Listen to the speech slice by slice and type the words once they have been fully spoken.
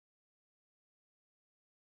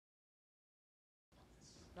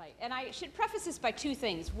Right, and I should preface this by two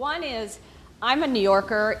things. One is, I'm a New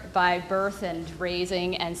Yorker by birth and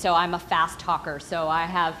raising, and so I'm a fast talker. So I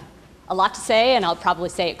have a lot to say, and I'll probably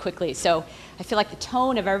say it quickly. So I feel like the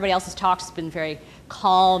tone of everybody else's talks has been very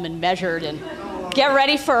calm and measured, and get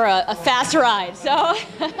ready for a fast ride. So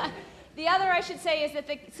the other I should say is that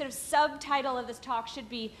the sort of subtitle of this talk should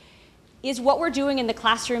be, is what we're doing in the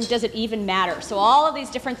classroom, does it even matter? So all of these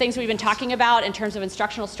different things we've been talking about in terms of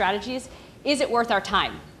instructional strategies, is it worth our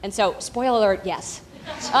time? And so, spoiler alert, yes.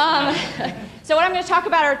 So what I'm going to talk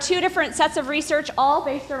about are two different sets of research, all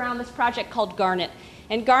based around this project called GARNET.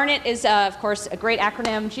 And GARNET is, of course, a great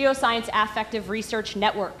acronym, Geoscience Affective Research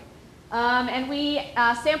Network. And we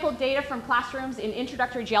sampled data from classrooms in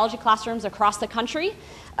introductory geology classrooms across the country.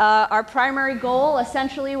 Our primary goal,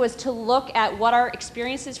 essentially, was to look at what our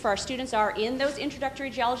experiences for our students are in those introductory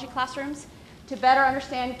geology classrooms, to better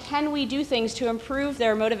understand, can we do things to improve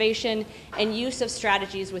their motivation and use of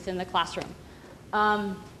strategies within the classroom.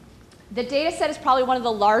 The data set is probably one of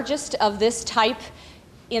the largest of this type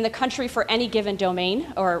in the country for any given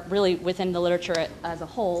domain, or really within the literature as a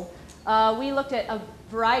whole. We looked at a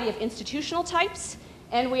variety of institutional types,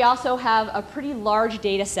 and we also have a pretty large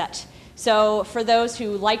data set. So for those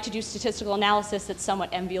who like to do statistical analysis, it's somewhat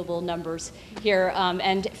enviable numbers here.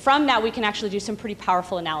 And from that, we can actually do some pretty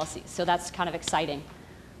powerful analyses. So that's kind of exciting.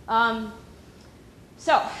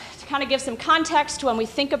 So to kind of give some context, when we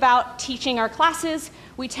think about teaching our classes,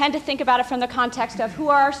 we tend to think about it from the context of who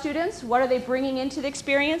are our students, what are they bringing into the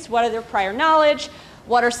experience, what are their prior knowledge,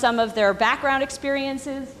 what are some of their background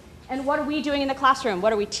experiences, and what are we doing in the classroom?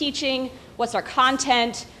 What are we teaching? What's our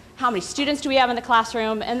content? How many students do we have in the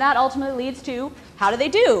classroom? And that ultimately leads to, how do they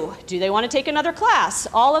do? Do they want to take another class?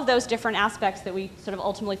 All of those different aspects that we sort of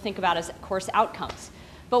ultimately think about as course outcomes.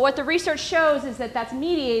 But what the research shows is that that's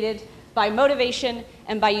mediated by motivation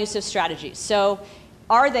and by use of strategies. So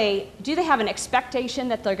do they have an expectation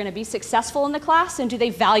that they're going to be successful in the class, and do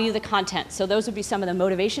they value the content? So those would be some of the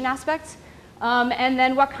motivation aspects. And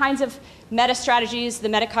then what kinds of meta strategies, the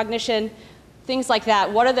metacognition, things like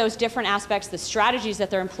that, what are those different aspects, the strategies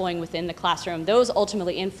that they're employing within the classroom? Those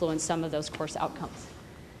ultimately influence some of those course outcomes.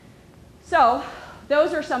 So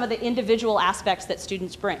those are some of the individual aspects that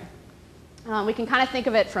students bring. We can kind of think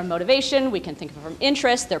of it from motivation, we can think of it from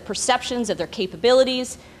interest, their perceptions of their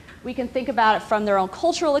capabilities. We can think about it from their own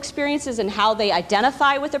cultural experiences and how they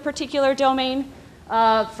identify with a particular domain,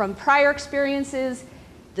 from prior experiences,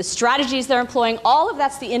 the strategies they're employing. All of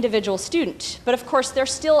that's the individual student. But of course, they're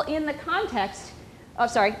still in the context,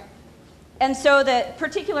 and so the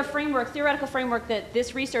particular framework, theoretical framework that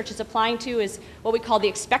this research is applying to is what we call the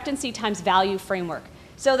expectancy times value framework.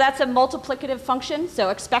 So that's a multiplicative function. So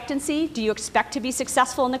expectancy, do you expect to be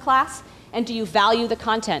successful in the class? And do you value the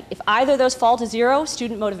content? If either of those fall to zero,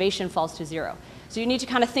 student motivation falls to zero. So you need to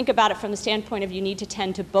kind of think about it from the standpoint of you need to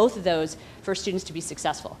tend to both of those for students to be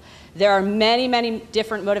successful. There are many, many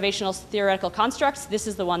different motivational theoretical constructs. This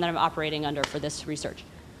is the one that I'm operating under for this research.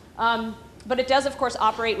 But it does, of course,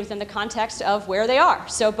 operate within the context of where they are.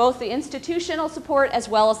 So both the institutional support as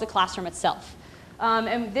well as the classroom itself.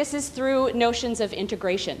 And this is through notions of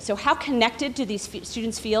integration. So how connected do these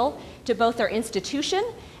students feel to both their institution,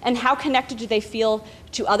 and how connected do they feel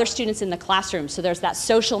to other students in the classroom? So there's that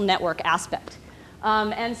social network aspect.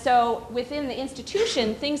 And so within the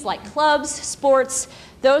institution, things like clubs, sports,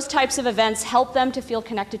 those types of events help them to feel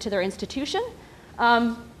connected to their institution.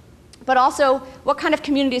 But also, what kind of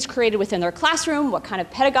community is created within their classroom, what kind of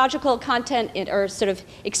pedagogical content or sort of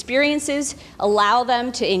experiences allow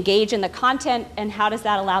them to engage in the content, and how does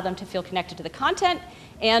that allow them to feel connected to the content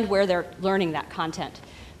and where they're learning that content.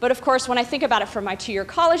 But of course, when I think about it for my two-year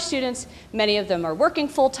college students, many of them are working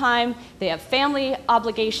full-time, they have family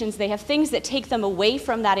obligations, they have things that take them away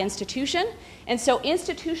from that institution. And so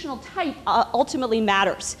institutional type ultimately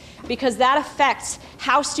matters, because that affects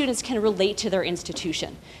how students can relate to their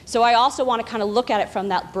institution. So I also want to kind of look at it from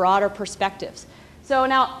that broader perspective. So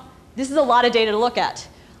now, this is a lot of data to look at.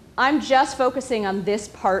 I'm just focusing on this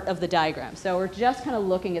part of the diagram. So we're just kind of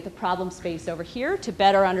looking at the problem space over here to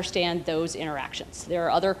better understand those interactions. There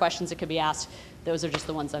are other questions that could be asked. Those are just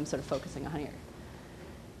the ones I'm sort of focusing on here.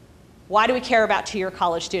 Why do we care about two-year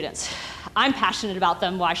college students? I'm passionate about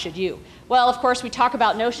them. Why should you? Well, of course, we talk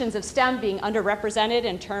about notions of STEM being underrepresented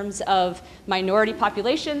in terms of minority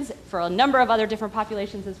populations, for a number of other different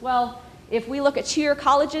populations as well. If we look at two-year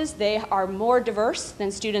colleges, they are more diverse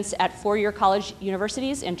than students at four-year college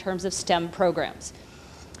universities in terms of STEM programs.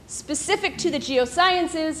 Specific to the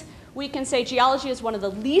geosciences, we can say geology is one of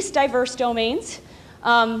the least diverse domains.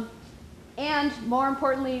 And more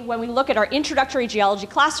importantly, when we look at our introductory geology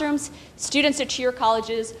classrooms, students at two-year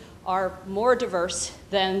colleges are more diverse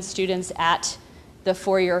than students at the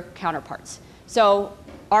four-year counterparts. So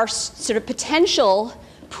our sort of potential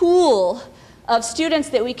pool of students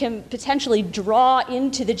that we can potentially draw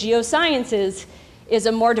into the geosciences is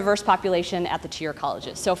a more diverse population at the two-year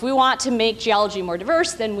colleges. So if we want to make geology more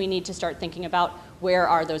diverse, then we need to start thinking about where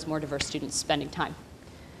are those more diverse students spending time.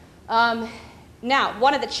 Now,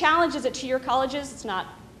 one of the challenges at two-year colleges, it's not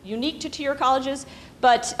unique to two-year colleges,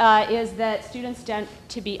 but is that students tend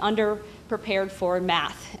to be underprepared for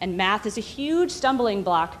math. And math is a huge stumbling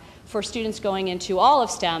block for students going into all of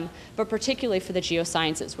STEM, but particularly for the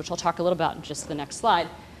geosciences, which I'll talk a little about in just the next slide.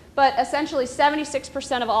 But essentially,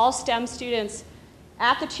 76% of all STEM students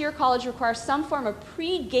at the two-year college require some form of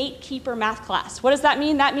pre-gatekeeper math class. What does that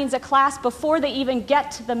mean? That means a class before they even get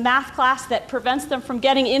to the math class that prevents them from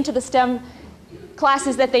getting into the STEM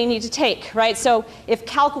classes that they need to take, right? So if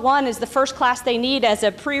Calc 1 is the first class they need as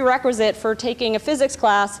a prerequisite for taking a physics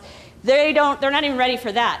class, they're not even ready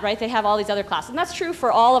for that, right? They have all these other classes. And that's true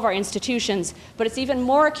for all of our institutions, but it's even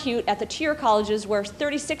more acute at the two-year colleges where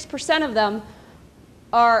 36% of them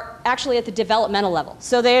are actually at the developmental level.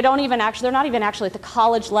 So they're not even actually at the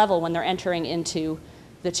college level when they're entering into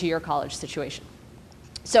the two-year college situation.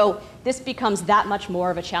 So this becomes that much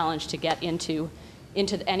more of a challenge to get into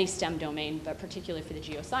any STEM domain, but particularly for the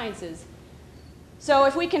geosciences. So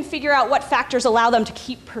if we can figure out what factors allow them to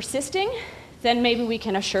keep persisting, then maybe we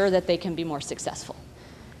can assure that they can be more successful.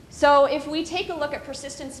 So if we take a look at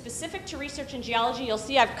persistence specific to research in geology, you'll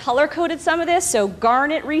see I've color-coded some of this. So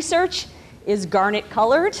garnet research is garnet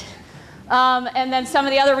colored, and then some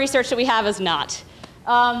of the other research that we have is not.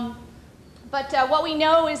 But what we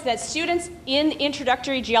know is that students in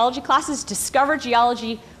introductory geology classes discover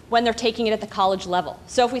geology when they're taking it at the college level.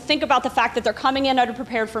 So if we think about the fact that they're coming in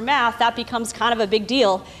underprepared for math, that becomes kind of a big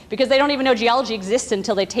deal because they don't even know geology exists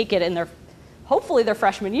until they take it in hopefully their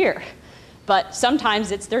freshman year. But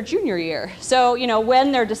sometimes it's their junior year. So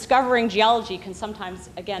when they're discovering geology can sometimes,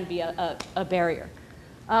 again, be a barrier.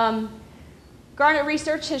 Garnet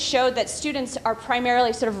research has showed that students are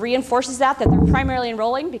primarily, sort of reinforces that they're primarily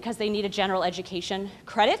enrolling because they need a general education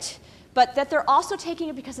credit, but that they're also taking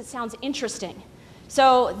it because it sounds interesting.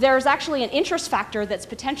 So there's actually an interest factor that's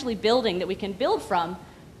potentially building that we can build from,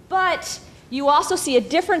 but you also see a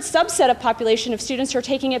different subset of population of students who are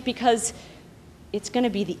taking it because it's going to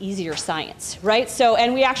be the easier science, right? So,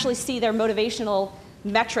 and we actually see their motivational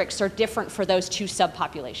metrics are different for those two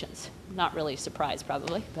subpopulations. Not really a surprise,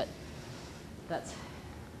 probably, but that's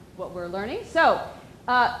what we're learning. So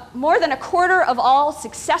more than a quarter of all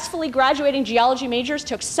successfully graduating geology majors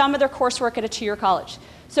took some of their coursework at a two-year college.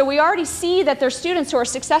 So we already see that there's students who are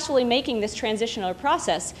successfully making this transitional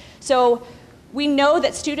process. So we know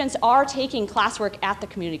that students are taking classwork at the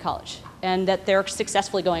community college and that they're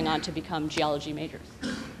successfully going on to become geology majors.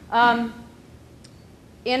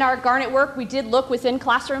 In our Garnet work, we did look within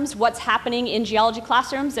classrooms, what's happening in geology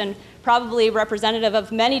classrooms, and probably representative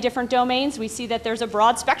of many different domains, we see that there's a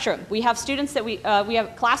broad spectrum. We have students that we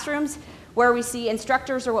have classrooms where we see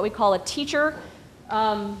instructors or what we call a teacher,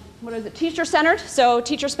 teacher-centered, so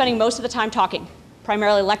teachers spending most of the time talking,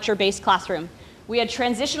 primarily lecture-based classroom. We had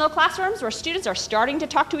transitional classrooms where students are starting to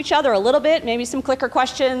talk to each other a little bit, maybe some clicker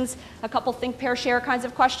questions, a couple think, pair, share kinds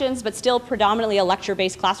of questions, but still predominantly a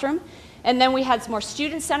lecture-based classroom. And then we had more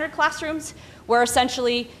student-centered classrooms where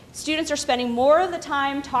essentially students are spending more of the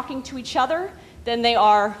time talking to each other than they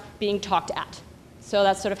are being talked at. So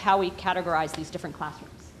that's sort of how we categorize these different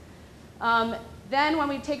classrooms. Then when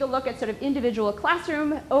we take a look at sort of individual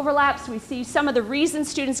classroom overlaps, we see some of the reasons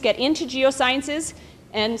students get into geosciences,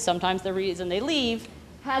 and sometimes the reason they leave,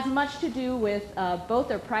 has much to do with both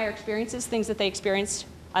their prior experiences, things that they experienced.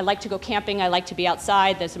 I like to go camping, I like to be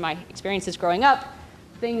outside, those are my experiences growing up.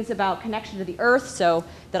 Things about connection to the earth, so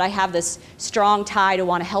that I have this strong tie to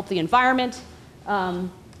want to help the environment.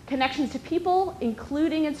 Connections to people,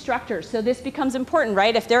 including instructors. So this becomes important,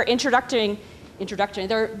 right? If they're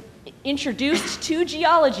they're introduced to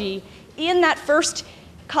geology in that first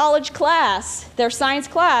college class, their science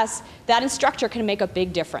class, that instructor can make a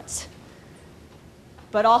big difference.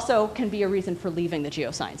 But also can be a reason for leaving the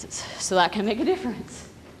geosciences. So that can make a difference.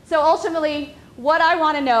 So ultimately, what I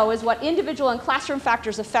want to know is what individual and classroom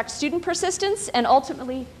factors affect student persistence, and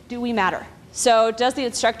ultimately, do we matter? So does the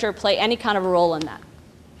instructor play any kind of a role in that?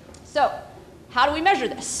 So how do we measure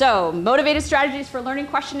this? So motivated strategies for learning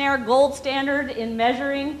questionnaire, gold standard in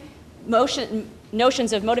measuring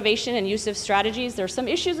notions of motivation and use of strategies. There are some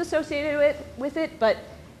issues associated with it, but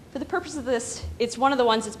for the purpose of this, it's one of the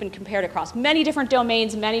ones that's been compared across many different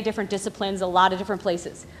domains, many different disciplines, a lot of different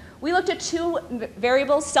places. We looked at two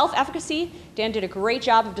variables, self-efficacy. Dan did a great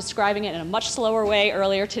job of describing it in a much slower way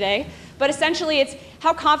earlier today. But essentially, it's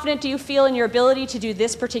how confident do you feel in your ability to do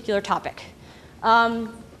this particular topic?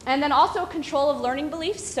 And then also control of learning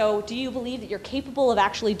beliefs. So do you believe that you're capable of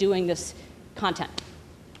actually doing this content?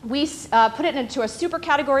 We put it into a super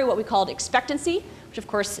category, what we called expectancy, which of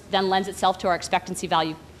course then lends itself to our expectancy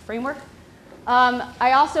value framework.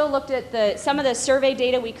 I also looked at some of the survey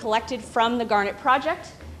data we collected from the Garnet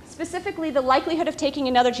project, specifically the likelihood of taking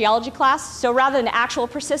another geology class. So rather than actual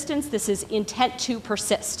persistence, this is intent to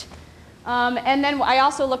persist. And then I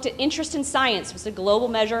also looked at interest in science, which is a global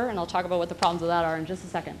measure, and I'll talk about what the problems with that are in just a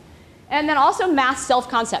second. And then also math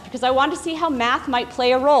self-concept, because I wanted to see how math might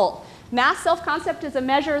play a role. Math self-concept is a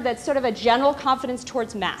measure that's sort of a general confidence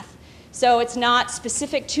towards math. So it's not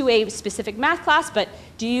specific to a specific math class, but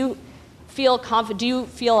do you feel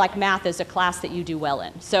like math is a class that you do well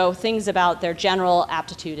in? So things about their general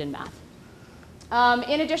aptitude in math.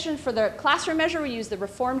 In addition, for the classroom measure, we use the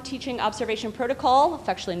Reformed Teaching Observation Protocol,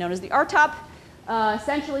 affectionately known as the RTOP.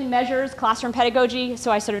 Essentially measures classroom pedagogy.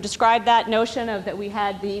 So I sort of described that notion of that we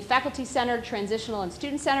had the faculty-centered, transitional, and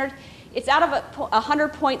student-centered. It's out of a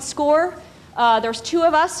 100-point score. There's two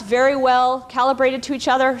of us, very well calibrated to each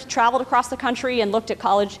other, traveled across the country and looked at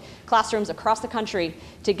college classrooms across the country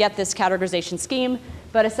to get this categorization scheme.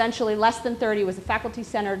 But essentially, less than 30 was a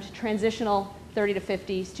faculty-centered, transitional, 30 to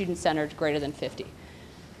 50, student-centered, greater than 50.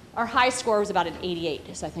 Our high score was about an 88,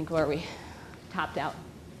 is I think where we topped out.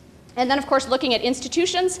 And then, of course, looking at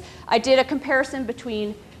institutions, I did a comparison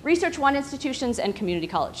between Research 1 institutions and community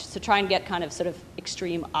college. So try and get kind of sort of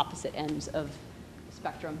extreme opposite ends of the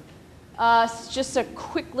spectrum. Just a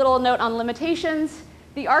quick little note on limitations.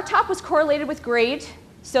 The RTOP was correlated with grade,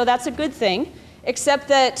 so that's a good thing, except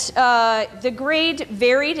that the grade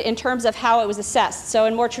varied in terms of how it was assessed. So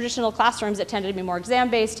in more traditional classrooms, it tended to be more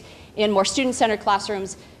exam-based. In more student-centered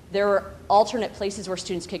classrooms, there were alternate places where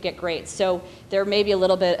students could get grades. So there may be a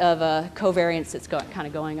little bit of a covariance that's kind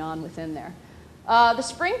of going on within there. The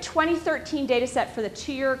spring 2013 data set for the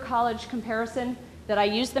two-year college comparison that I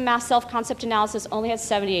used the math self-concept analysis only had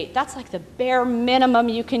 78. That's like the bare minimum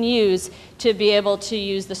you can use to be able to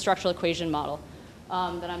use the structural equation model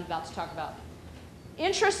that I'm about to talk about.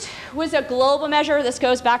 Interest was a global measure. This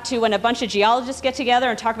goes back to when a bunch of geologists get together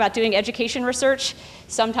and talk about doing education research.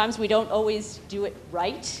 Sometimes we don't always do it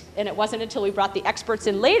right, and it wasn't until we brought the experts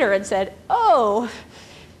in later and said, oh,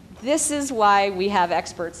 this is why we have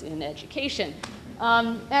experts in education.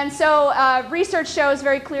 And so research shows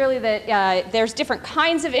very clearly that there's different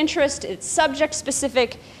kinds of interest. It's subject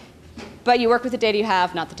specific, but you work with the data you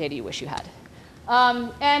have, not the data you wish you had.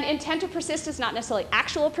 And intent to persist is not necessarily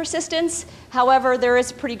actual persistence. However, there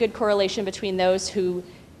is a pretty good correlation between those who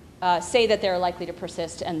say that they're likely to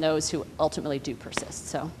persist and those who ultimately do persist.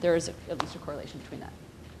 So there is at least a correlation between that.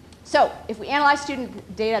 So if we analyze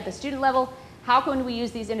student data at the student level, how can we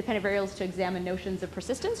use these independent variables to examine notions of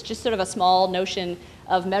persistence? Just sort of a small notion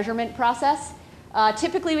of measurement process.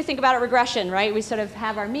 Typically, we think about a regression, right? We sort of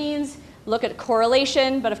have our means, look at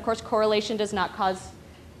correlation, but of course, correlation does not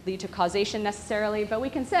lead to causation necessarily. But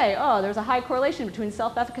we can say, oh, there's a high correlation between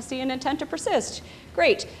self-efficacy and intent to persist.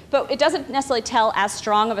 Great. But it doesn't necessarily tell as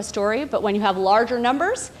strong of a story. But when you have larger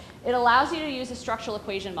numbers, it allows you to use a structural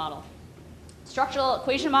equation model. Structural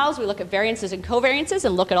equation models, we look at variances and covariances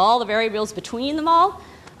and look at all the variables between them all.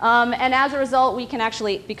 And as a result, we can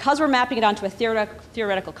actually, because we're mapping it onto a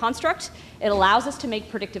theoretical construct, it allows us to make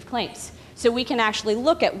predictive claims. So we can actually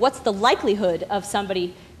look at what's the likelihood of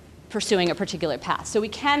somebody pursuing a particular path. So we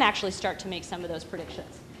can actually start to make some of those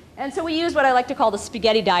predictions. And so we use what I like to call the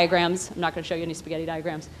spaghetti diagrams. I'm not going to show you any spaghetti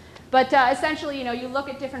diagrams. But essentially, you look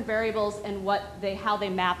at different variables and how they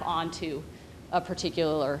map onto a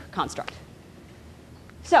particular construct.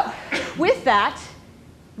 So with that,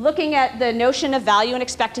 looking at the notion of value and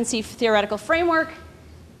expectancy theoretical framework,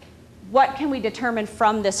 what can we determine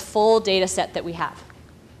from this full data set that we have?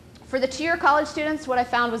 For the two-year college students, what I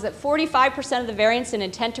found was that 45% of the variance in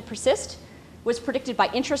intent to persist was predicted by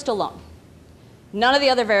interest alone. None of the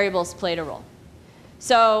other variables played a role.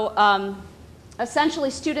 So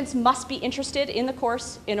essentially, students must be interested in the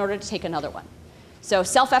course in order to take another one. So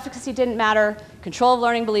self-efficacy didn't matter, control of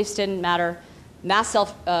learning beliefs didn't matter,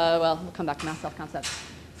 well, we'll come back to math self-concept.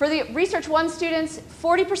 For the Research 1 students,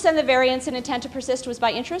 40% of the variance in intent to persist was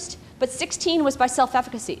by interest, but 16 was by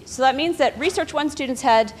self-efficacy. So that means that Research 1 students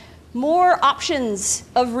had more options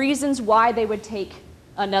of reasons why they would take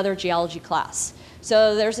another geology class.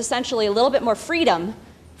 So there's essentially a little bit more freedom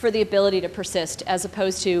for the ability to persist, as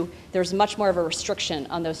opposed to there's much more of a restriction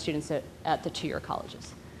on those students at the two-year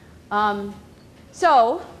colleges.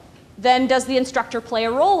 So then does the instructor play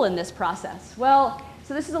a role in this process? Well,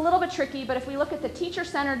 so this is a little bit tricky, but if we look at the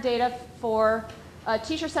teacher-centered data for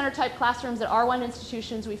teacher-centered type classrooms at R1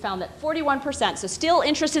 institutions, we found that 41%, so still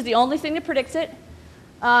interest is the only thing that predicts it,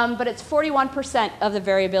 but it's 41% of the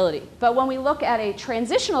variability. But when we look at a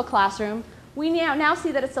transitional classroom, we now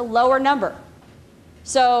see that it's a lower number.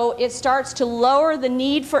 So it starts to lower the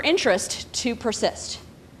need for interest to persist.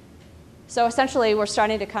 So essentially, we're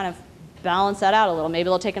starting to kind of balance that out a little. Maybe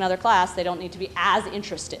they'll take another class. They don't need to be as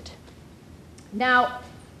interested. Now,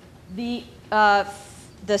 the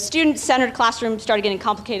student-centered classroom started getting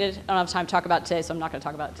complicated. I don't have time to talk about it today, so I'm not going to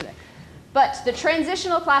talk about it today. But the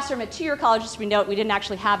transitional classroom at two-year colleges, we note we didn't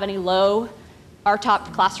actually have any low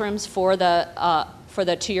RTOP classrooms for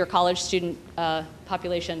the two-year college student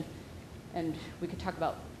population. And we could talk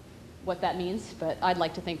about what that means, but I'd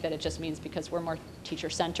like to think that it just means because we're more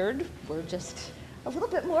teacher-centered, we're just a little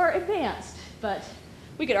bit more advanced. But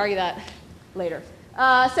we could argue that later.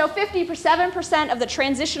 So 57% of the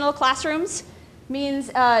transitional classrooms means,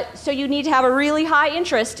 so you need to have a really high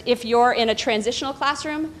interest if you're in a transitional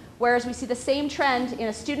classroom, whereas we see the same trend in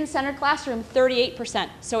a student-centered classroom, 38%.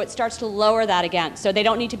 So it starts to lower that again. So they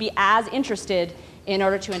don't need to be as interested in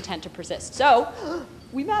order to intend to persist. So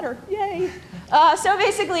we matter, yay. So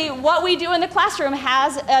basically, what we do in the classroom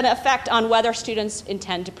has an effect on whether students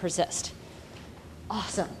intend to persist.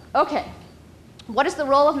 Awesome, okay. What is the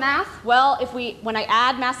role of math? Well, when I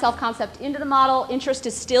add math self-concept into the model, interest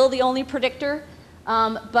is still the only predictor,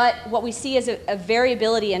 but what we see is a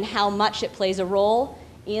variability in how much it plays a role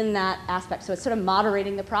in that aspect. So it's sort of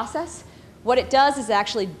moderating the process. What it does is it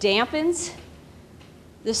actually dampens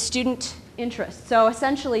the student interest. So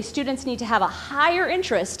essentially, students need to have a higher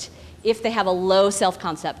interest if they have a low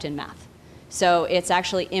self-concept in math. So it's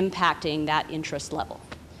actually impacting that interest level.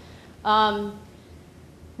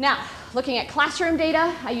 Now, looking at classroom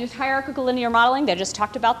data, I used hierarchical linear modeling. They just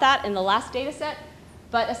talked about that in the last data set.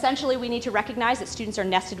 But essentially, we need to recognize that students are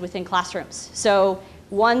nested within classrooms. So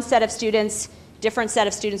one set of students, different set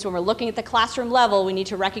of students, when we're looking at the classroom level, we need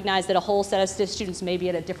to recognize that a whole set of students may be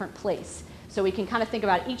at a different place. So we can kind of think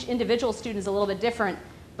about each individual student is a little bit different,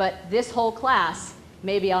 but this whole class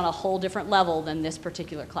may be on a whole different level than this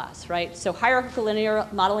particular class, right? So hierarchical linear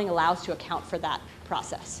modeling allows to account for that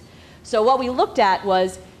process. So what we looked at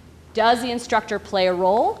was, does the instructor play a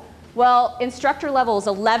role? Well, instructor level is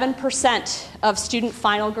 11% of student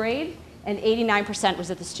final grade, and 89% was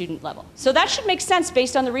at the student level. So that should make sense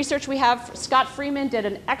based on the research we have. Scott Freeman did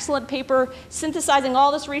an excellent paper synthesizing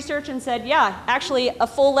all this research and said, yeah, actually a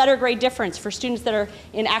full letter grade difference for students that are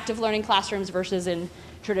in active learning classrooms versus in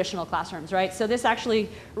traditional classrooms, right? So this actually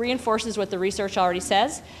reinforces what the research already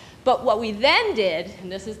says. But what we then did,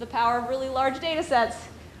 and this is the power of really large data sets,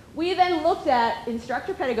 we then looked at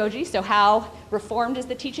instructor pedagogy, so how reformed is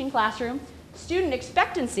the teaching classroom, student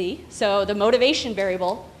expectancy, so the motivation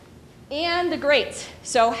variable, and the grades.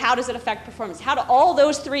 So how does it affect performance? How do all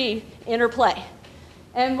those three interplay?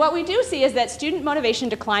 And what we do see is that student motivation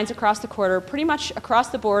declines across the quarter, pretty much across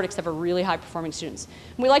the board, except for really high performing students.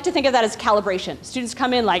 And we like to think of that as calibration. Students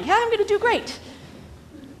come in like, yeah, I'm going to do great.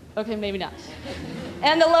 Okay, maybe not.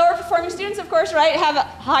 And the lower performing students, of course, right, have a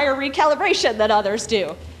higher recalibration than others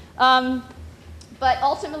do. But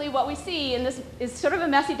ultimately what we see, and this is sort of a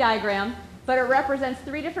messy diagram, but it represents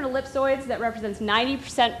three different ellipsoids that represents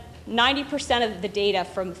 90% of the data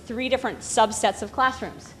from three different subsets of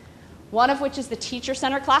classrooms. One of which is the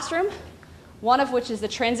teacher-centered classroom, one of which is the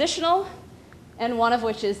transitional, and one of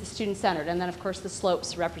which is the student-centered. And then, of course, the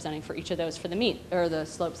slopes representing for each of those for the mean, or the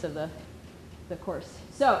slopes of the course.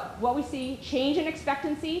 So what we see, change in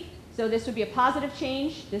expectancy. So this would be a positive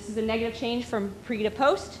change. This is a negative change from pre to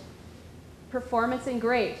post. Performance and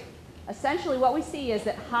grade. Essentially what we see is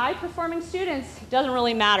that high-performing students, doesn't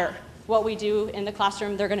really matter what we do in the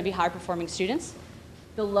classroom, they're going to be high-performing students.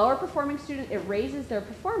 The lower-performing student, it raises their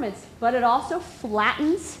performance, but it also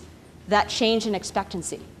flattens that change in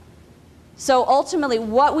expectancy. So ultimately,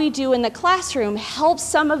 what we do in the classroom helps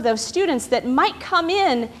some of those students that might come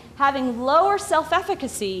in having lower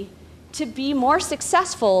self-efficacy to be more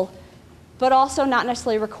successful, but also not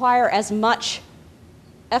necessarily require as much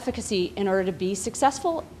efficacy in order to be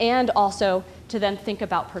successful, and also to then think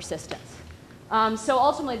about persistence. So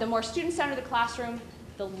ultimately, the more student-centered the classroom,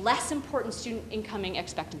 the less important student incoming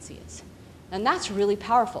expectancy is. And that's really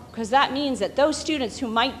powerful, because that means that those students who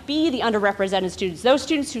might be the underrepresented students, those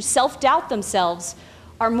students who self-doubt themselves,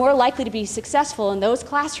 are more likely to be successful in those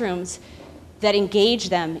classrooms that engage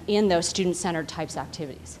them in those student-centered types of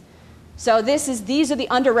activities. So these are the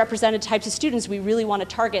underrepresented types of students we really want to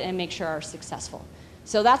target and make sure are successful.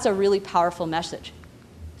 So that's a really powerful message.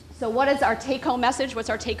 So what is our take-home message?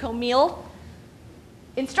 What's our take-home meal?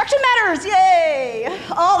 Instruction matters, yay!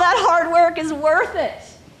 All that hard work is worth it.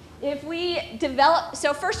 If we develop,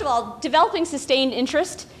 so first of all, developing sustained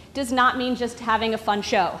interest does not mean just having a fun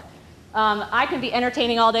show. I can be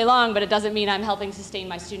entertaining all day long, but it doesn't mean I'm helping sustain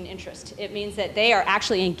my student interest. It means that they are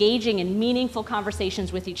actually engaging in meaningful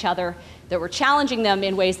conversations with each other, that we're challenging them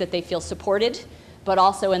in ways that they feel supported, but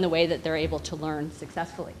also in the way that they're able to learn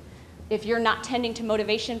successfully. If you're not tending to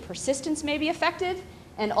motivation, persistence may be affected,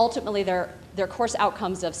 and ultimately their course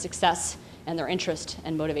outcomes of success and their interest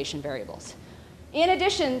and motivation variables. In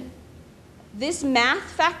addition, this math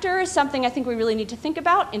factor is something I think we really need to think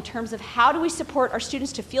about in terms of how do we support our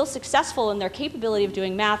students to feel successful in their capability of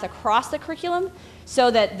doing math across the curriculum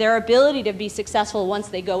so that their ability to be successful once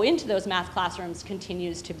they go into those math classrooms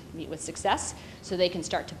continues to meet with success so they can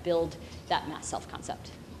start to build that math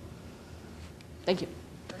self-concept. Thank you.